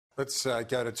Let's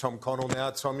go to Tom Connell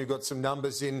now. Tom, you've got some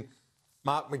numbers in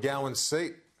Mark McGowan's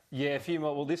seat. Yeah, a few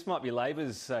more. Well, this might be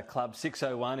Labor's club,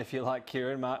 601, if you like,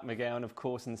 Kieran. Mark McGowan, of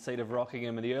course, in the seat of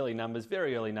Rockingham, and the early numbers,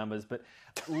 very early numbers, but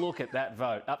look at that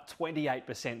vote. Up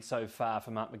 28% so far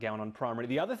for Mark McGowan on primary.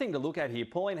 The other thing to look at here,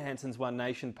 Pauline Hanson's One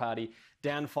Nation Party,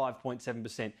 down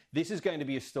 5.7%. This is going to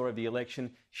be a story of the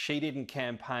election. She didn't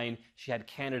campaign. She had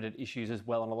candidate issues as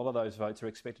well, and a lot of those votes are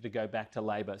expected to go back to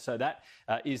Labor. So that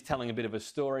is telling a bit of a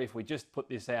story. If we just put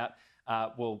this out,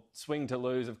 we'll swing to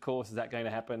lose, of course. Is that going to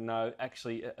happen? No,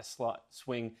 actually a slight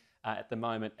swing at the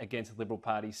moment against the Liberal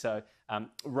Party. So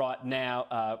right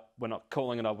now, we're not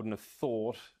calling it, I wouldn't have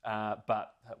thought,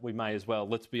 but we may as well,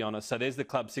 let's be honest. So there's the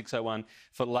Club 601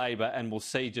 for Labor, and we'll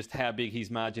see just how big his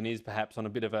margin is, perhaps on a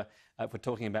bit of a, if we're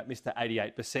talking about Mr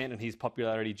 88% and his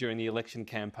popularity during the election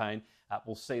campaign,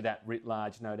 we'll see that writ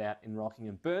large, no doubt, in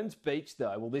Rockingham. Burns Beach,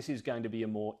 though, well, this is going to be a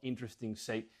more interesting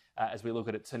seat as we look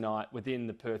at it tonight within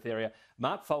the Perth area.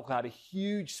 Mark Folkard had a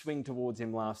huge swing towards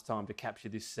him last time to capture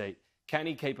this seat. Can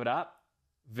he keep it up?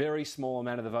 Very small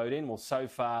amount of the vote in. Well, so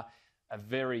far, a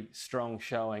very strong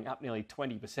showing, up nearly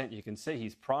 20%. You can see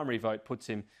his primary vote puts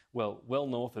him, well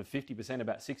north of 50%,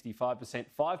 about 65%.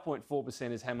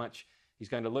 5.4% is how much he's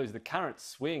going to lose. The current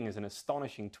swing is an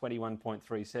astonishing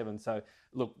 21.37. So,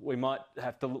 look, we might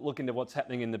have to look into what's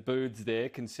happening in the booths there,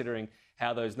 considering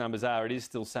how those numbers are. It is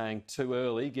still saying too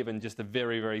early, given just the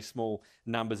very, very small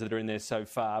numbers that are in there so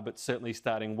far, but certainly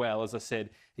starting well. As I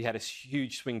said, he had a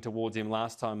huge swing towards him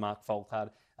last time, Mark Folkard.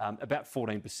 About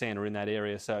 14% are in that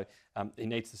area, so he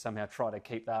needs to somehow try to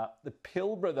keep that up. The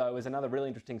Pilbara, though, is another really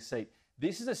interesting seat.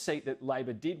 This is a seat that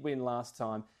Labor did win last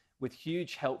time with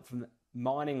huge help from the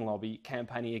mining lobby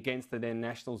campaigning against the then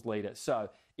Nationals leader. So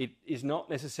it is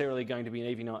not necessarily going to be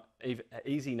an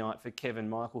easy night for Kevin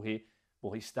Michel here.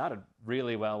 Well, he started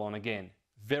really well on, again,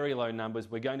 very low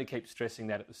numbers. We're going to keep stressing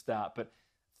that at the start, but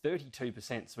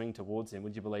 32% swing towards him.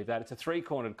 Would you believe that? It's a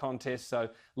three-cornered contest, so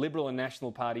Liberal and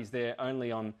National parties there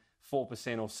only on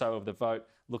 4% or so of the vote.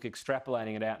 Look,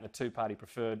 extrapolating it out in the two-party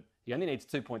preferred, he only needs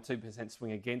 2.2%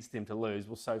 swing against him to lose.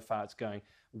 Well, so far it's going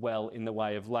well in the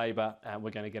way of Labor.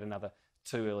 We're going to get another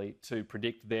too early to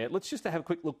predict there. Let's just have a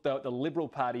quick look, though, at the Liberal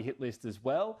Party hit list as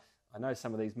well. I know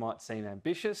some of these might seem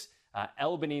ambitious.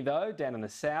 Albany, though, down in the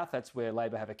south, that's where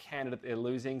Labor have a candidate they're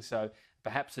losing, so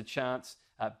perhaps a chance.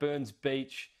 Burns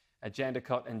Beach,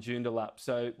 Jandakot and Joondalup.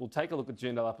 So we'll take a look at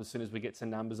Joondalup as soon as we get some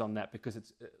numbers on that, because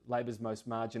it's Labor's most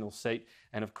marginal seat.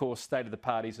 And, of course, state of the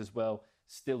parties as well.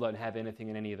 Still don't have anything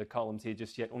in any of the columns here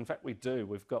just yet. Well, in fact, we do.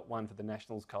 We've got one for the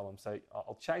Nationals column. So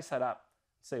I'll chase that up,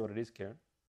 see what it is, Kieran.